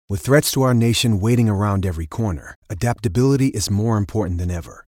With threats to our nation waiting around every corner, adaptability is more important than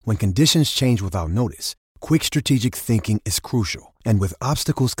ever. When conditions change without notice, quick strategic thinking is crucial. And with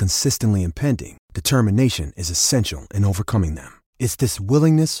obstacles consistently impending, determination is essential in overcoming them. It's this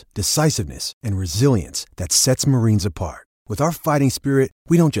willingness, decisiveness, and resilience that sets Marines apart. With our fighting spirit,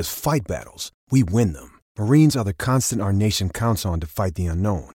 we don't just fight battles, we win them. Marines are the constant our nation counts on to fight the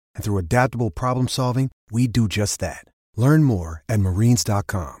unknown. And through adaptable problem solving, we do just that. Learn more at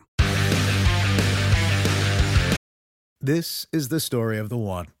marines.com. This is the story of the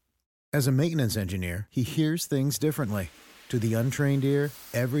one. As a maintenance engineer, he hears things differently. To the untrained ear,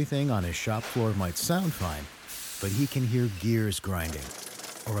 everything on his shop floor might sound fine, but he can hear gears grinding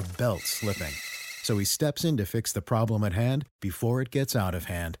or a belt slipping. So he steps in to fix the problem at hand before it gets out of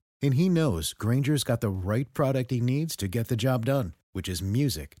hand. And he knows Grainger's got the right product he needs to get the job done, which is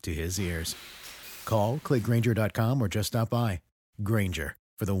music to his ears. Call, click Grainger.com, or just stop by. Grainger,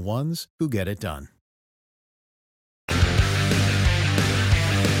 for the ones who get it done.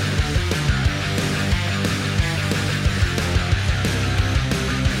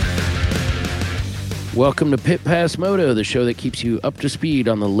 Welcome to Pit Pass Moto, the show that keeps you up to speed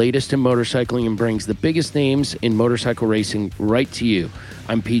on the latest in motorcycling and brings the biggest names in motorcycle racing right to you.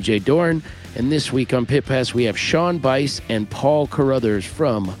 I'm PJ Doran, and this week on Pit Pass we have Sean Bice and Paul Carruthers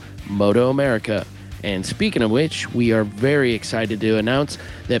from Moto America. And speaking of which, we are very excited to announce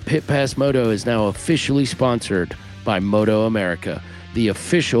that Pit Pass Moto is now officially sponsored by Moto America, the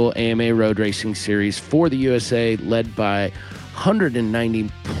official AMA road racing series for the USA, led by 190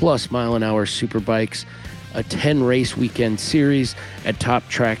 plus mile an hour superbikes, a 10 race weekend series at top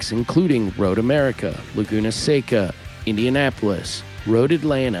tracks including Road America, Laguna Seca, Indianapolis, Road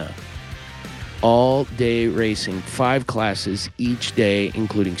Atlanta. All day racing, 5 classes each day,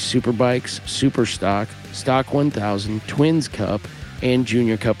 including superbikes, super stock, stock 1000, twins cup, and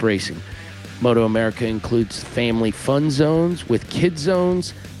junior cup racing. Moto America includes family fun zones with kid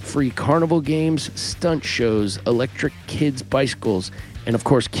zones, free carnival games, stunt shows, electric kids bicycles, and of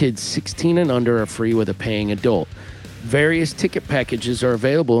course kids 16 and under are free with a paying adult. Various ticket packages are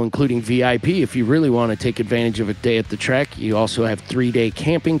available, including VIP if you really want to take advantage of a day at the track. You also have 3-day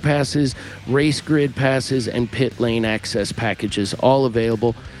camping passes, race grid passes, and pit lane access packages, all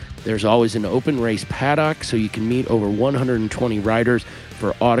available. There's always an open race paddock, so you can meet over 120 riders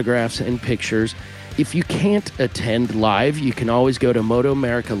for autographs and pictures. If you can't attend live, you can always go to Moto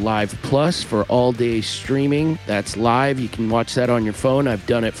America Live Plus for all-day streaming. That's live. You can watch that on your phone. I've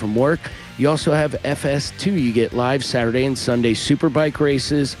done it from work. You also have FS2. You get live Saturday and Sunday superbike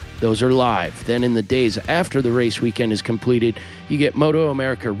races. Those are live. Then in the days after the race weekend is completed, you get Moto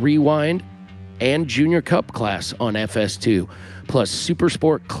America Rewind and Junior Cup class on FS2, plus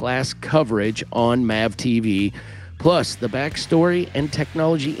Supersport class coverage on MAV TV. Plus, the backstory and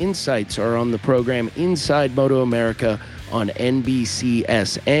technology insights are on the program Inside Moto America on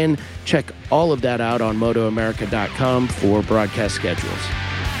NBCSN. Check all of that out on MotoAmerica.com for broadcast schedules.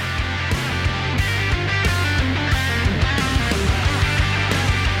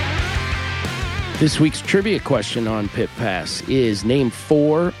 This week's trivia question on Pit Pass is: name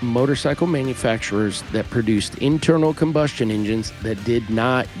 4 motorcycle manufacturers that produced internal combustion engines that did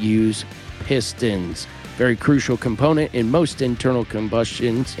not use pistons. Very crucial component in most internal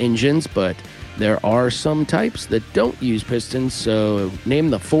combustion engines, but there are some types that don't use pistons, so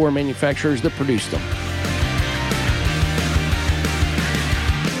name the 4 manufacturers that produced them.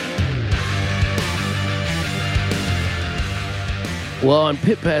 Well, on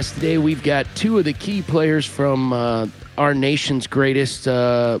Pit Pass today, we've got 2 of the key players from our nation's greatest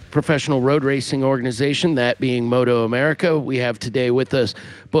professional road racing organization, that being Moto America. We have today with us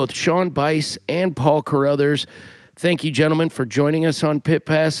both Sean Bice and Paul Carruthers. Thank you, gentlemen, for joining us on Pit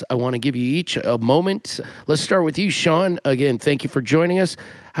Pass. I want to give you each a moment. Let's start with you, Sean. Again, thank you for joining us.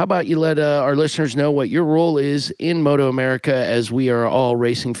 How about you let our listeners know what your role is in Moto America, as we are all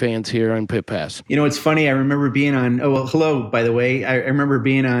racing fans here on Pit Pass? You know, it's funny. I remember being on, hello, by the way. I remember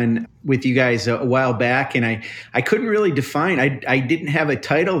being on with you guys a while back, and I couldn't really define. I didn't have a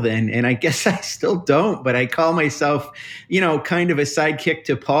title then, and I guess I still don't, but I call myself, kind of a sidekick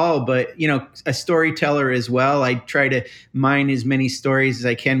to Paul, but, a storyteller as well. I try to mine as many stories as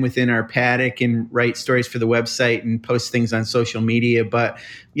I can within our paddock and write stories for the website and post things on social media. But,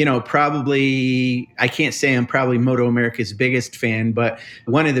 probably, I can't say I'm probably Moto America's biggest fan, but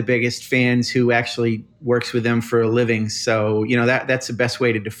one of the biggest fans who actually works with them for a living. So, that's the best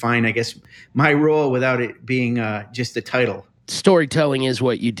way to define, I guess, my role without it being just a title. Storytelling is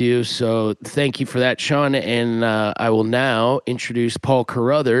what you do, so thank you for that, Sean. And I will now introduce Paul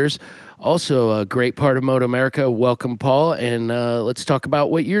Carruthers, Also a great part of Moto America. Welcome, Paul, and let's talk about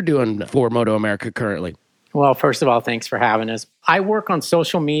what you're doing for Moto America currently. Well, first of all, thanks for having us. I work on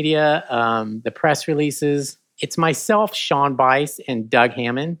social media, the press releases. It's myself, Sean Bice, and Doug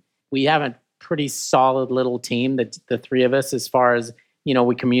Hammond. We have a pretty solid little team, the three of us, as far as,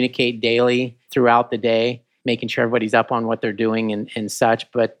 we communicate daily throughout the day, making sure everybody's up on what they're doing and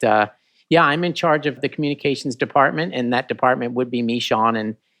such. But yeah, I'm in charge of the communications department, and that department would be me, Sean,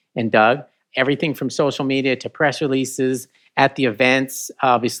 and Doug. Everything from social media to press releases at the events.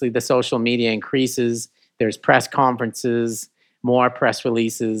 Obviously, the social media increases. There's press conferences, more press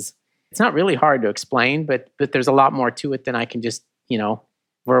releases. It's not really hard to explain, but there's a lot more to it than I can just,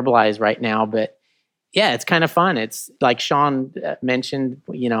 verbalize right now. But yeah, it's kind of fun. It's like Sean mentioned,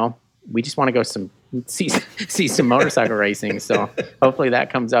 we just want to go see some motorcycle racing. So hopefully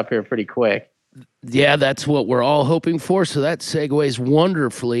that comes up here pretty quick. Yeah, that's what we're all hoping for. So that segues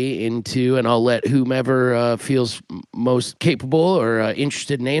wonderfully into, and I'll let whomever feels most capable or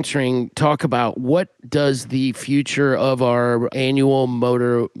interested in answering, talk about what does the future of our annual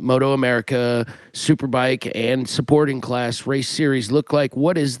Moto America Superbike and supporting class race series look like?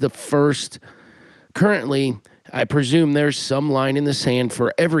 What is the first, currently, I presume there's some line in the sand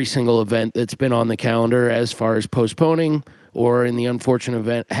for every single event that's been on the calendar as far as postponing or in the unfortunate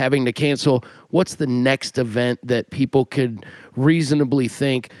event having to cancel. What's the next event that people could reasonably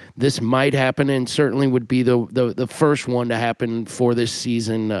think this might happen and certainly would be the first one to happen for this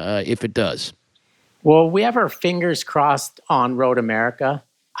season if it does? Well, we have our fingers crossed on Road America.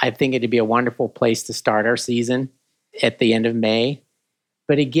 I think it'd be a wonderful place to start our season at the end of May.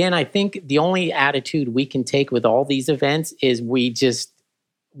 But again, I think the only attitude we can take with all these events is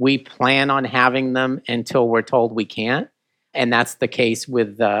we plan on having them until we're told we can't. And that's the case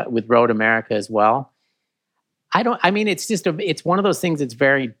with Road America as well. It's one of those things that's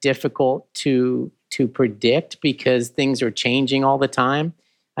very difficult to predict because things are changing all the time.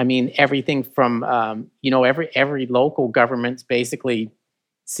 I mean, everything from, every local government's basically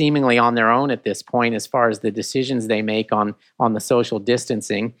seemingly on their own at this point as far as the decisions they make on the social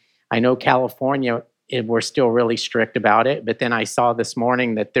distancing. I know California, we're still really strict about it, but then I saw this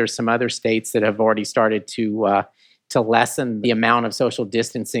morning that there's some other states that have already started to lessen the amount of social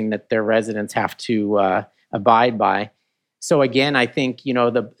distancing that their residents have to abide by. So again, I think,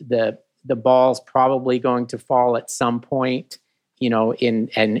 the ball's probably going to fall at some point,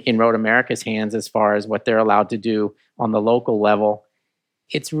 in Road America's hands as far as what they're allowed to do on the local level.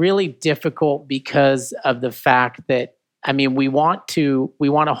 It's really difficult because of the fact that, we want to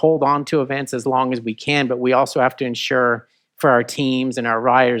hold on to events as long as we can, but we also have to ensure for our teams and our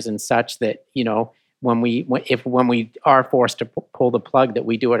riders and such that, when we are forced to pull the plug, that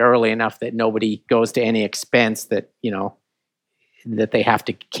we do it early enough that nobody goes to any expense that, that they have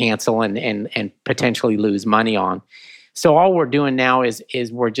to cancel and potentially lose money on. So all we're doing now is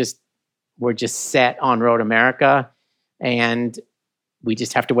we're just set on Road America, and we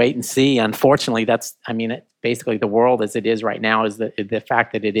just have to wait and see. Unfortunately, basically the world as it is right now is the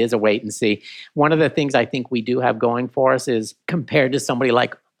fact that it is a wait and see. One of the things I think we do have going for us is, compared to somebody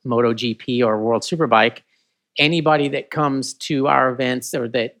like MotoGP or World Superbike, anybody that comes to our events or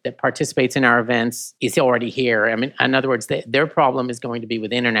that participates in our events is already here. In other words, their problem is going to be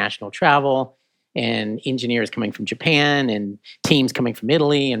with international travel and engineers coming from Japan and teams coming from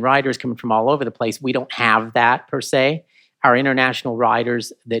Italy and riders coming from all over the place. We don't have that per se. Our international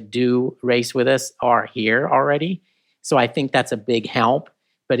riders that do race with us are here already. So I think that's a big help.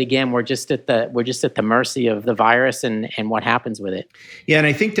 But again, we're just at the mercy of the virus and what happens with it. Yeah, and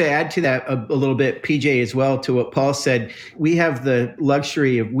I think to add to that a little bit, PJ, as well, to what Paul said, we have the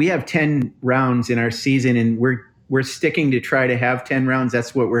luxury of, we have 10 rounds in our season, and we're sticking to try to have 10 rounds.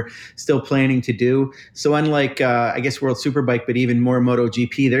 That's what we're still planning to do. So unlike, I guess, World Superbike, but even more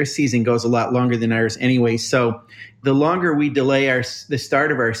MotoGP, their season goes a lot longer than ours anyway. So the longer we delay the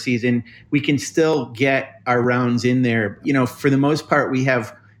start of our season, we can still get our rounds in there. For the most part, we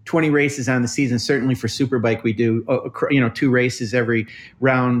have 20 races on the season. Certainly for Superbike, we do, 2 races every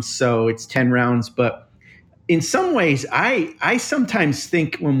round. So it's 10 rounds. But in some ways, I sometimes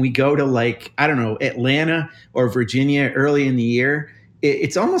think when we go to Atlanta or Virginia early in the year,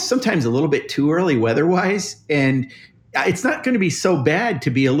 it's almost sometimes a little bit too early weather-wise. And it's not going to be so bad to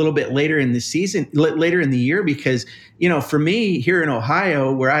be a little bit later in the season, later in the year, because, for me here in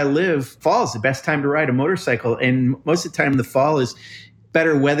Ohio, where I live, fall is the best time to ride a motorcycle. And most of the time the fall is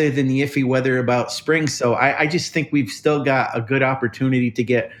better weather than the iffy weather about spring. So I just think we've still got a good opportunity to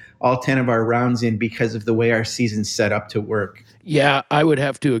get all 10 of our rounds in because of the way our season's set up to work. Yeah, I would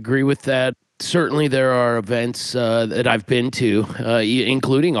have to agree with that. certainly there are events that I've been to,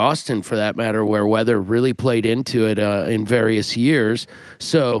 including Austin for that matter, where weather really played into it in various years.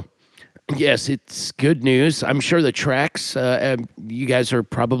 So, yes, it's good news. I'm sure the tracks, you guys are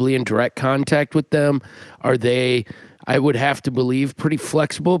probably in direct contact with them. Are they, I would have to believe, pretty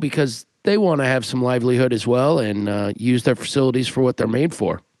flexible because they want to have some livelihood as well and use their facilities for what they're made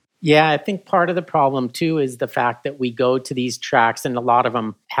for? Yeah, I think part of the problem too is the fact that we go to these tracks and a lot of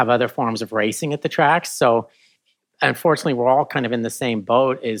them have other forms of racing at the tracks. So unfortunately, we're all kind of in the same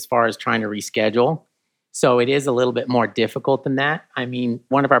boat as far as trying to reschedule. So it is a little bit more difficult than that. I mean,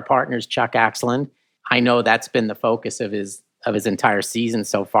 one of our partners, Chuck Axland, I know that's been the focus of his entire season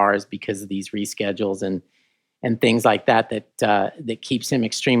so far, is because of these reschedules and things like that that keeps him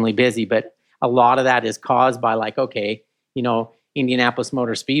extremely busy. But a lot of that is caused by Indianapolis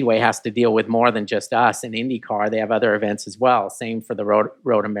Motor Speedway has to deal with more than just us and IndyCar. They have other events as well. Same for the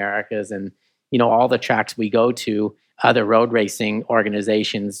Road Americas and, all the tracks we go to, other road racing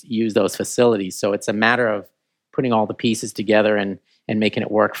organizations use those facilities. So it's a matter of putting all the pieces together and making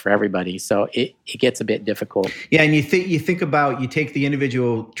it work for everybody. So it gets a bit difficult. Yeah, and you think about, you take the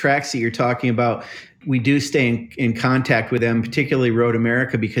individual tracks that you're talking about. We do stay in contact with them, particularly Road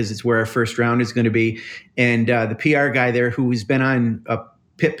America, because it's where our first round is going to be. And the PR guy there, who's been on a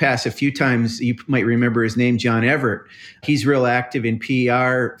Pit Pass a few times, you might remember his name, John Everett. He's real active in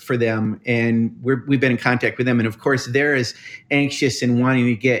PR for them, and we've been in contact with them. And of course, they're as anxious and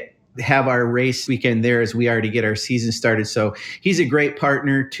wanting to have our race weekend there as we are to get our season started. So he's a great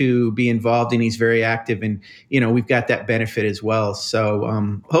partner to be involved in. He's very active, and we've got that benefit as well.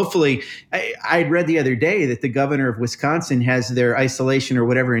 So hopefully, I read the other day that the governor of Wisconsin has their isolation or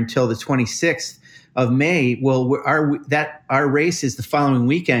whatever until the 26th of May. Well, our race is the following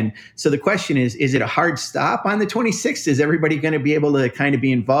weekend. So the question is it a hard stop on the 26th? Is everybody going to be able to kind of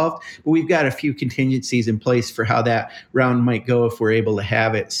be involved? But we've got a few contingencies in place for how that round might go if we're able to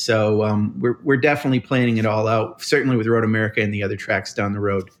have it. So we're definitely planning it all out, certainly with Road America and the other tracks down the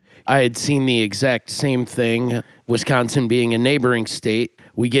road. I had seen the exact same thing. Wisconsin being a neighboring state,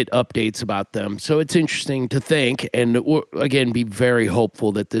 we get updates about them. So it's interesting to think and, again, be very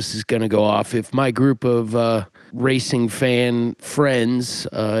hopeful that this is going to go off. If my group of racing fan friends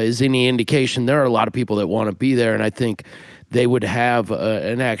is any indication, there are a lot of people that want to be there, and I think they would have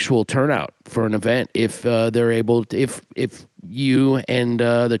an actual turnout for an event if they're able to, if you and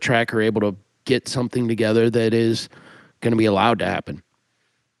the track are able to get something together that is going to be allowed to happen.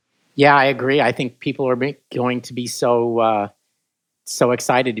 Yeah, I agree. I think people are going to be so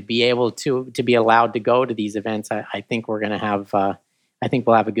excited to be able to be allowed to go to these events. I think we're going to have, I think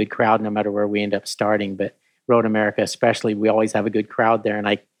we'll have a good crowd no matter where we end up starting. But Road America, especially, we always have a good crowd there, and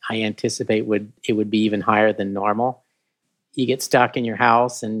I anticipate it would be even higher than normal. You get stuck in your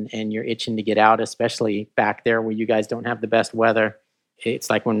house and you're itching to get out, especially back there where you guys don't have the best weather.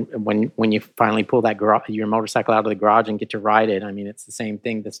 It's like when you finally pull your motorcycle out of the garage and get to ride it. I mean, it's the same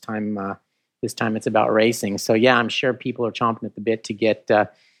thing this time. This time it's about racing. So yeah, I'm sure people are chomping at the bit to get to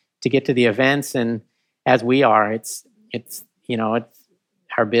the events, and as we are, it's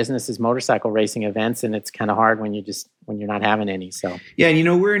our business is motorcycle racing events, and it's kind of hard when you're not having any. So yeah,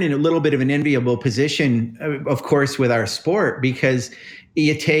 we're in a little bit of an enviable position, of course, with our sport, because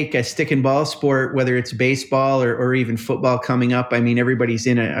you take a stick and ball sport, whether it's baseball or even football coming up. I mean, everybody's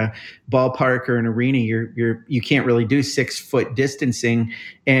in a ballpark or an arena. You can't really do 6 foot distancing.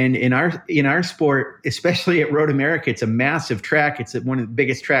 And in our sport, especially at Road America, it's a massive track. It's one of the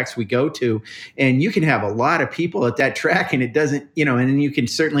biggest tracks we go to, and you can have a lot of people at that track, and it doesn't, and you can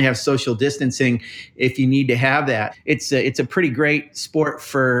certainly have social distancing if you need to have that. It's a pretty great sport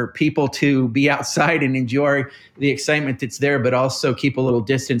for people to be outside and enjoy the excitement that's there, but also keep a little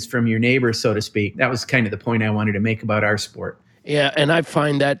distance from your neighbor, so to speak. That was kind of the point I wanted to make about our sport. Yeah, and I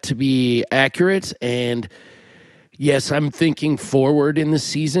find that to be accurate. And yes, I'm thinking forward in the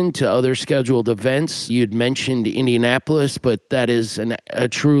season to other scheduled events. You'd mentioned Indianapolis, but that is a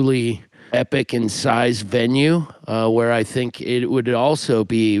truly epic in size venue where I think it would also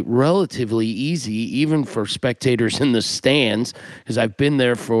be relatively easy, even for spectators in the stands, because I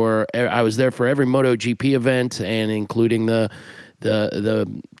was there for every MotoGP event, and including the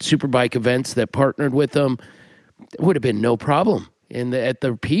Superbike events that partnered with them. It would have been no problem at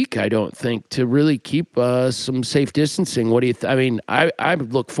the peak, I don't think, to really keep some safe distancing. What do you I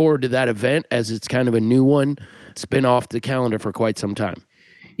look forward to that event as it's kind of a new one. It's been off the calendar for quite some time.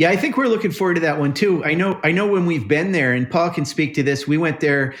 Yeah, I think we're looking forward to that one too. I know when we've been there, and Paul can speak to this. We went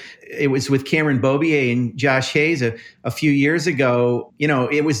there. It was with Cameron Bobier and Josh Hayes a few years ago.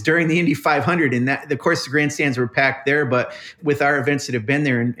 It was during the Indy 500, and that, of course, the grandstands were packed there. But with our events that have been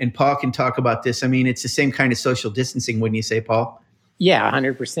there, and Paul can talk about this. I mean, it's the same kind of social distancing, wouldn't you say, Paul? Yeah,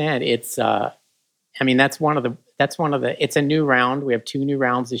 100%. It's, that's one of the. It's a new round. We have 2 new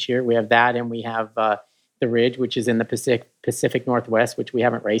rounds this year. We have that, and we have the Ridge, which is in the Pacific Northwest, which we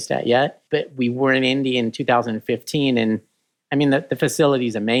haven't raced at yet. But we were in Indy in 2015, and the facility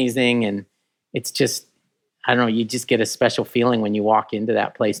is amazing, and it's just, I don't know, you just get a special feeling when you walk into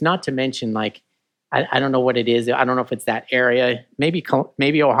that place. Not to mention, like, I don't know what it is. I don't know if it's that area.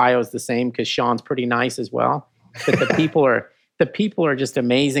 Maybe Ohio's the same because Sean's pretty nice as well. But the people are just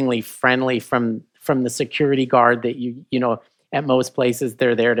amazingly friendly, from the security guard that you know. At most places,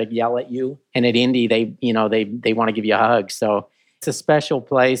 they're there to yell at you, and at Indy, they want to give you a hug. So it's a special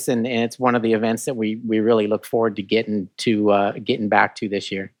place, and it's one of the events that we really look forward to getting back to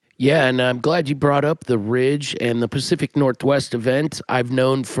this year. Yeah, and I'm glad you brought up the Ridge and the Pacific Northwest event. I've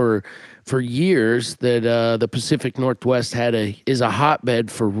known for years that the Pacific Northwest is a hotbed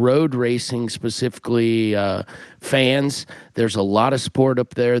for road racing, specifically fans. There's a lot of sport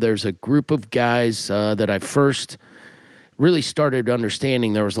up there. There's a group of guys that I first really started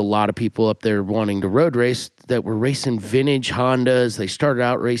understanding. There was a lot of people up there wanting to road race that were racing vintage Hondas. They started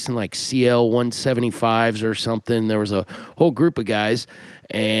out racing like CL 175s or something. There was a whole group of guys.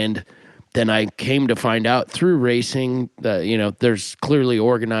 And then I came to find out through racing that, there's clearly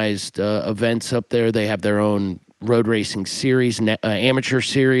organized events up there. They have their own road racing series, amateur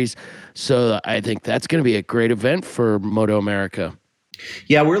series. So I think that's going to be a great event for Moto America.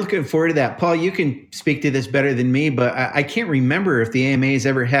 Yeah, we're looking forward to that. Paul, you can speak to this better than me, but I can't remember if the AMA has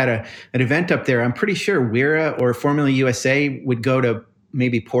ever had an event up there. I'm pretty sure WERA or Formula USA would go to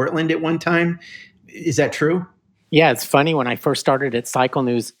maybe Portland at one time. Is that true? Yeah, it's funny. When I first started at Cycle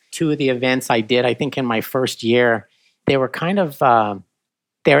News, 2 of the events I did, I think in my first year, they were kind of,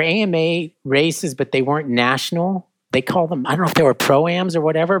 they're AMA races, but they weren't national. They call them, I don't know if they were pro-ams or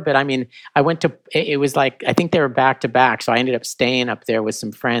whatever, but I went to, it was like, I think they were back to back. So I ended up staying up there with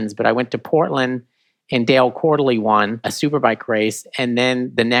some friends, but I went to Portland and Dale Quarterly won a superbike race. And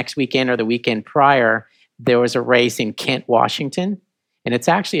then the next weekend or the weekend prior, there was a race in Kent, Washington. And it's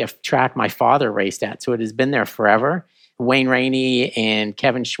actually a track my father raced at. So it has been there forever. Wayne Rainey and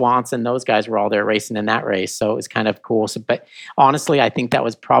Kevin Schwantz, those guys were all there racing in that race. So it was kind of cool. So, but honestly, I think that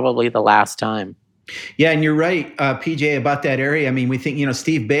was probably the last time. Yeah, and you're right, PJ, about that area. I mean, we think,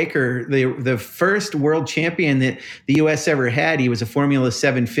 Steve Baker, the first world champion that the U.S. ever had, he was a Formula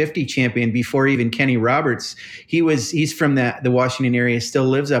 750 champion before even Kenny Roberts. He's from the Washington area, still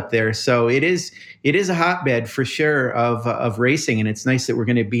lives up there. So it is a hotbed for sure of racing, and it's nice that we're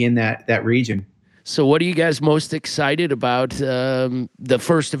going to be in that region. So what are you guys most excited about? The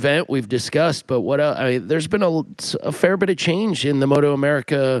first event we've discussed, but what else? There's been a fair bit of change in the Moto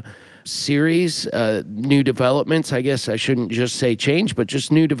America series, new developments. I guess I shouldn't just say change, but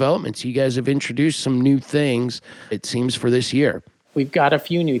just new developments. You guys have introduced some new things, it seems, for this year. We've got a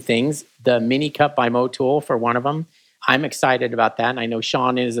few new things. The Mini Cup by Motul for one of them. I'm excited about that, and I know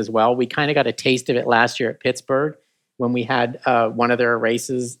Sean is as well. We kind of got a taste of it last year at Pittsburgh when we had one of their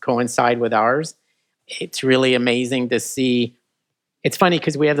races coincide with ours. It's really amazing to see. It's funny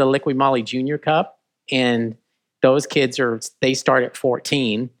because we have the Liqui Moly Junior Cup, and those kids they start at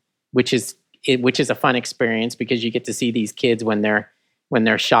 14, which is a fun experience because you get to see these kids when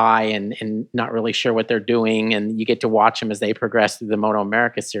they're shy and not really sure what they're doing, and you get to watch them as they progress through the Moto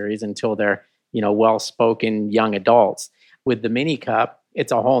America series until they're well-spoken young adults. With the Mini Cup,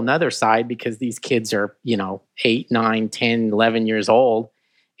 it's a whole nother side because these kids are 8, 9, 10, 11 years old,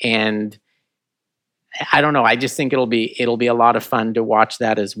 and I don't know. I just think it'll be a lot of fun to watch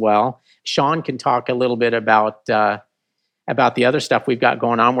that as well. Sean can talk a little bit about the other stuff we've got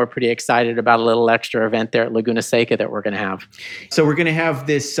going on. We're pretty excited about a little extra event there at Laguna Seca that we're going to have. So we're going to have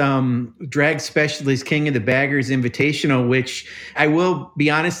this Drag Specialties King of the Baggers Invitational, which I will be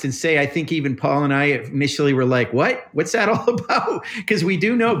honest and say, I think even Paul and I initially were like, what's that all about? Because we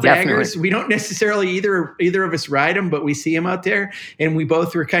do know baggers. We don't necessarily either of us ride them, but we see them out there. And we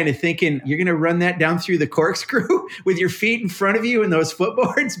both were kind of thinking, you're going to run that down through the corkscrew with your feet in front of you and those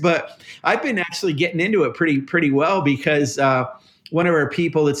footboards. But I've been actually getting into it pretty well because one of our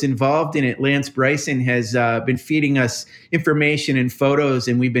people that's involved in it, Lance Bryson, has been feeding us information and photos,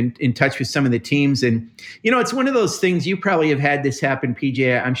 and we've been in touch with some of the teams. And, it's one of those things, you probably have had this happen,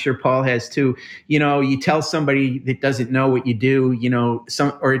 PJ. I'm sure Paul has too. You tell somebody that doesn't know what you do,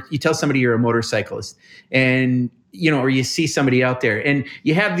 or you tell somebody you're a motorcyclist, and or you see somebody out there and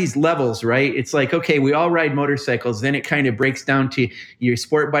you have these levels, right? It's like, okay, we all ride motorcycles. Then it kind of breaks down to you're a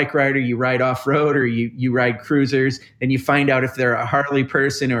sport bike rider, you ride off-road, or you ride cruisers. Then you find out if they're a Harley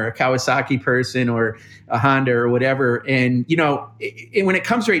person or a Kawasaki person or a Honda or whatever. And, when it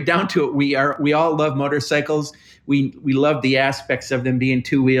comes right down to it, we all love motorcycles. We love the aspects of them being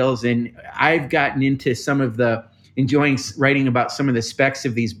two wheels. And I've gotten into enjoying writing about some of the specs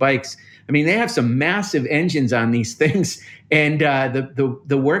of these bikes. I mean, they have some massive engines on these things, and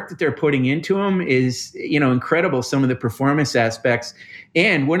the work that they're putting into them is, incredible. Some of the performance aspects,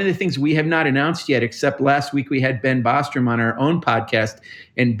 and one of the things we have not announced yet, except last week we had Ben Bostrom on our own podcast,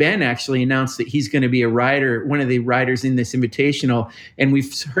 and Ben actually announced that he's going to be one of the riders in this invitational, and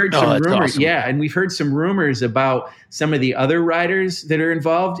we've heard some rumors. Awesome. Yeah, and we've heard some rumors about some of the other riders that are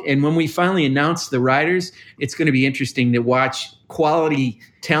involved, and when we finally announce the riders, it's going to be interesting to watch quality,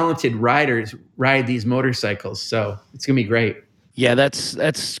 talented riders ride these motorcycles. So it's going to be great. Yeah,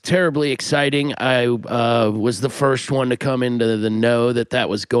 that's terribly exciting. I was the first one to come into the know that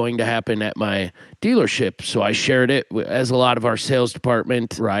was going to happen at my dealership. So I shared it, as a lot of our sales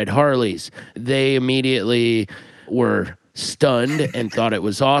department ride Harleys. They immediately were stunned and thought it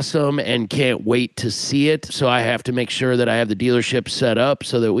was awesome and can't wait to see it. So I have to make sure that I have the dealership set up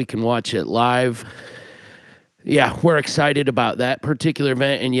so that we can watch it live. Yeah, we're excited about that particular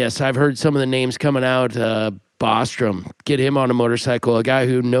event. And yes, I've heard some of the names coming out. Bostrom, get him on a motorcycle, a guy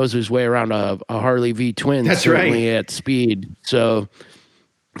who knows his way around a Harley V-twin. That's certainly right. At speed. So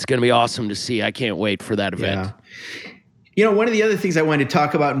it's going to be awesome to see. I can't wait for that event. Yeah. One of the other things I wanted to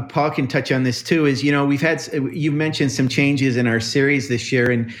talk about, and Paul can touch on this too, is, you mentioned some changes in our series this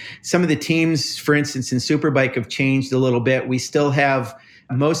year, and some of the teams, for instance, in Superbike have changed a little bit. We still have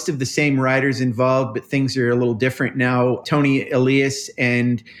most of the same riders involved, but things are a little different now. Tony Elias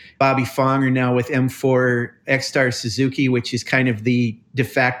and Bobby Fong are now with M4 X-Star Suzuki, which is kind of the de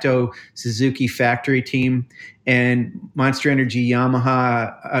facto Suzuki factory team. And Monster Energy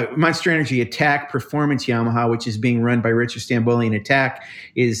Attack Performance Yamaha, which is being run by Richard Stamboli and Attack,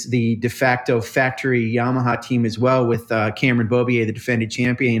 is the de facto factory Yamaha team as well, with Cameron Bobier, the defending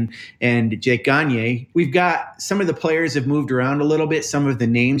champion, and Jake Gagne. We've got some of the players have moved around a little bit. Some of the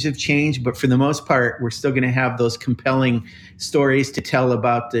names have changed, but for the most part, we're still going to have those compelling stories to tell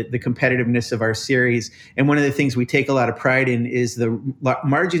about the competitiveness of our series. And one of the things we take a lot of pride in is the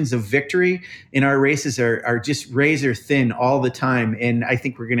margins of victory in our races are just razor thin all the time. And I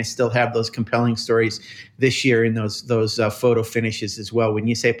think we're going to still have those compelling stories this year in those photo finishes as well. Wouldn't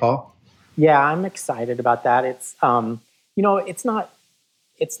you say, Paul? Yeah, I'm excited about that. It's,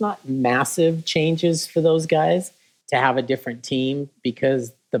 it's not massive changes for those guys to have a different team,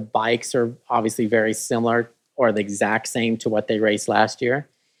 because the bikes are obviously very similar or the exact same to what they raced last year.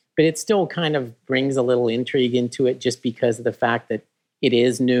 But it still kind of brings a little intrigue into it, just because of the fact that it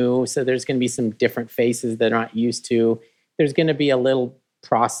is new. So there's going to be some different faces they're not used to. There's going to be a little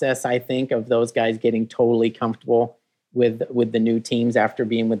process, I think, of those guys getting totally comfortable with the new teams after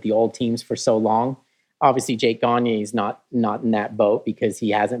being with the old teams for so long. Obviously, Jake Gagne is not in that boat, because he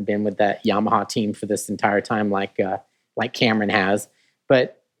hasn't been with that Yamaha team for this entire time like Cameron has.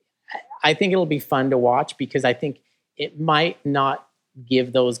 But I think it'll be fun to watch, because I think it might not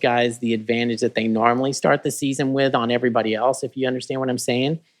give those guys the advantage that they normally start the season with on everybody else, if you understand what I'm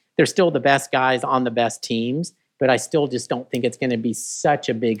saying. They're still the best guys on the best teams, but I still just don't think it's going to be such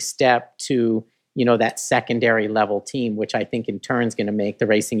a big step to, that secondary level team, which I think in turn is going to make the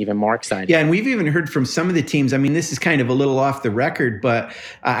racing even more exciting. Yeah, and we've even heard from some of the teams. I mean, this is kind of a little off the record, but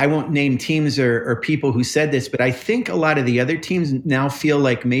I won't name teams or people who said this, but I think a lot of the other teams now feel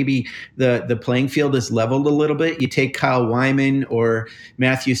like maybe the playing field is leveled a little bit. You take Kyle Wyman or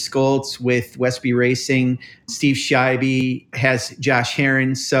Matthew Skoltz with Westby Racing. Steve Scheibe has Josh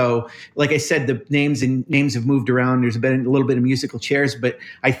Herron. So, like I said, the names have moved around. There's been a little bit of musical chairs, but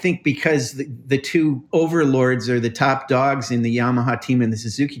I think because the two overlords are the top dogs in the Yamaha team and the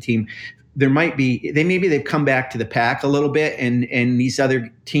Suzuki team, they've come back to the pack a little bit, and these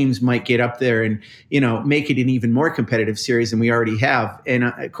other teams might get up there and make it an even more competitive series than we already have. And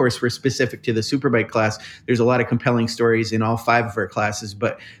of course, we're specific to the Superbike class. There's a lot of compelling stories in all 5 of our classes,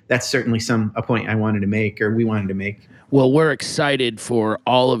 but that's certainly a point I wanted to make, or we wanted to make. Well, we're excited for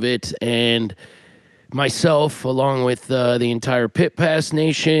all of it, and myself, along with the entire Pit Pass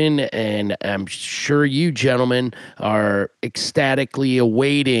Nation, and I'm sure you gentlemen are ecstatically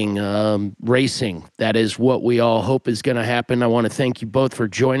awaiting racing. That is what we all hope is going to happen. I want to thank you both for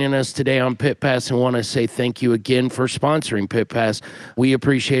joining us today on Pit Pass, and want to say thank you again for sponsoring Pit Pass. We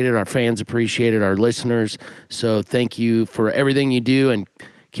appreciate it. Our fans appreciate it. Our listeners. So thank you for everything you do, and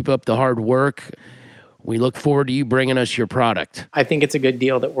keep up the hard work. We look forward to you bringing us your product. I think it's a good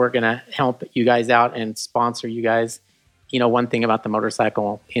deal that we're going to help you guys out and sponsor you guys. You know, one thing about the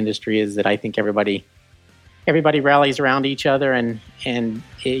motorcycle industry is that I think everybody rallies around each other, and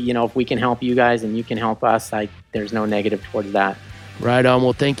you know, if we can help you guys and you can help us, there's no negative towards that. Right on.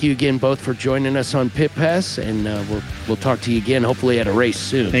 Well, thank you again both for joining us on Pit Pass, and we'll talk to you again, hopefully at a race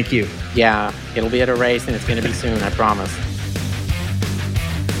soon. Thank you. Yeah, it'll be at a race, and it's going to be soon, I promise.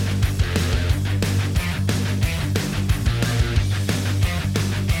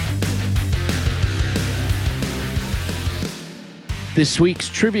 This week's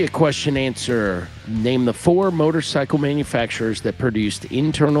trivia question answer. Name the 4 motorcycle manufacturers that produced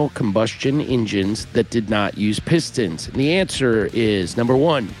internal combustion engines that did not use pistons. And the answer is number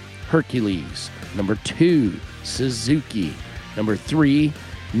 1, Hercules. Number 2, Suzuki. Number 3,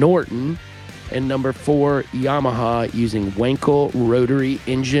 Norton. And number 4, Yamaha, using Wankel rotary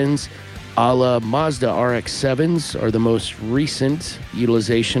engines. A la Mazda RX-7s are the most recent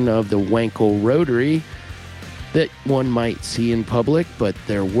utilization of the Wankel rotary that one might see in public, but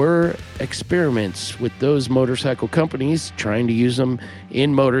there were experiments with those motorcycle companies trying to use them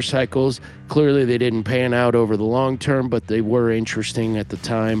in motorcycles. Clearly, they didn't pan out over the long term, but they were interesting at the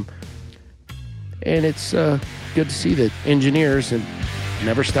time. And it's good to see that engineers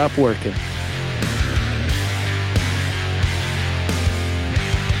never stop working.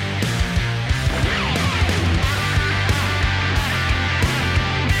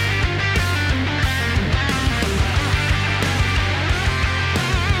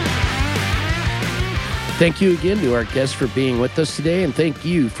 Thank you again to our guests for being with us today, and thank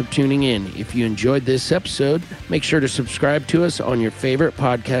you for tuning in. If you enjoyed this episode, make sure to subscribe to us on your favorite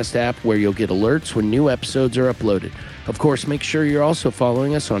podcast app where you'll get alerts when new episodes are uploaded. Of course, make sure you're also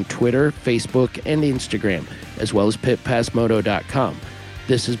following us on Twitter, Facebook, and Instagram, as well as pitpassmoto.com.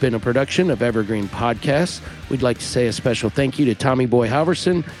 This has been a production of Evergreen Podcasts. We'd like to say a special thank you to Tommy Boy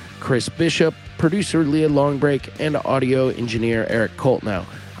Halverson, Chris Bishop, producer Leah Longbreak, and audio engineer Eric Coltnow.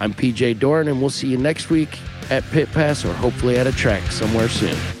 I'm PJ Doran, and we'll see you next week at Pit Pass, or hopefully at a track somewhere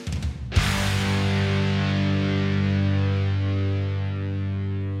soon.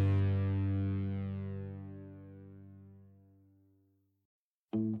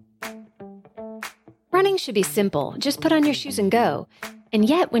 Running should be simple. Just put on your shoes and go. And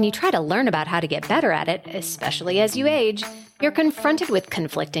yet, when you try to learn about how to get better at it, especially as you age, you're confronted with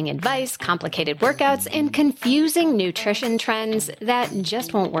conflicting advice, complicated workouts, and confusing nutrition trends that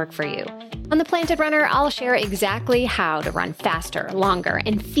just won't work for you. On The Planted Runner, I'll share exactly how to run faster, longer,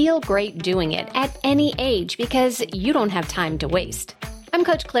 and feel great doing it at any age, because you don't have time to waste. I'm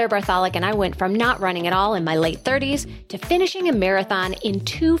Coach Claire Bartholic, and I went from not running at all in my late 30s to finishing a marathon in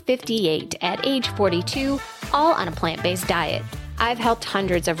 2:58 at age 42, all on a plant-based diet. I've helped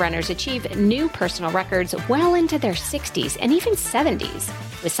hundreds of runners achieve new personal records well into their 60s and even 70s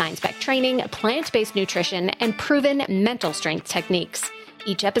with science-backed training, plant-based nutrition, and proven mental strength techniques.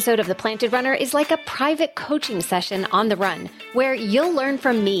 Each episode of The Planted Runner is like a private coaching session on the run, where you'll learn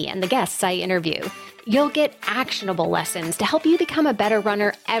from me and the guests I interview. You'll get actionable lessons to help you become a better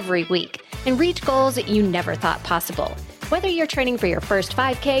runner every week and reach goals that you never thought possible. Whether you're training for your first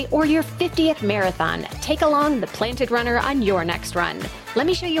 5K or your 50th marathon, take along The Planted Runner on your next run. Let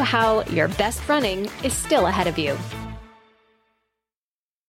me show you how your best running is still ahead of you.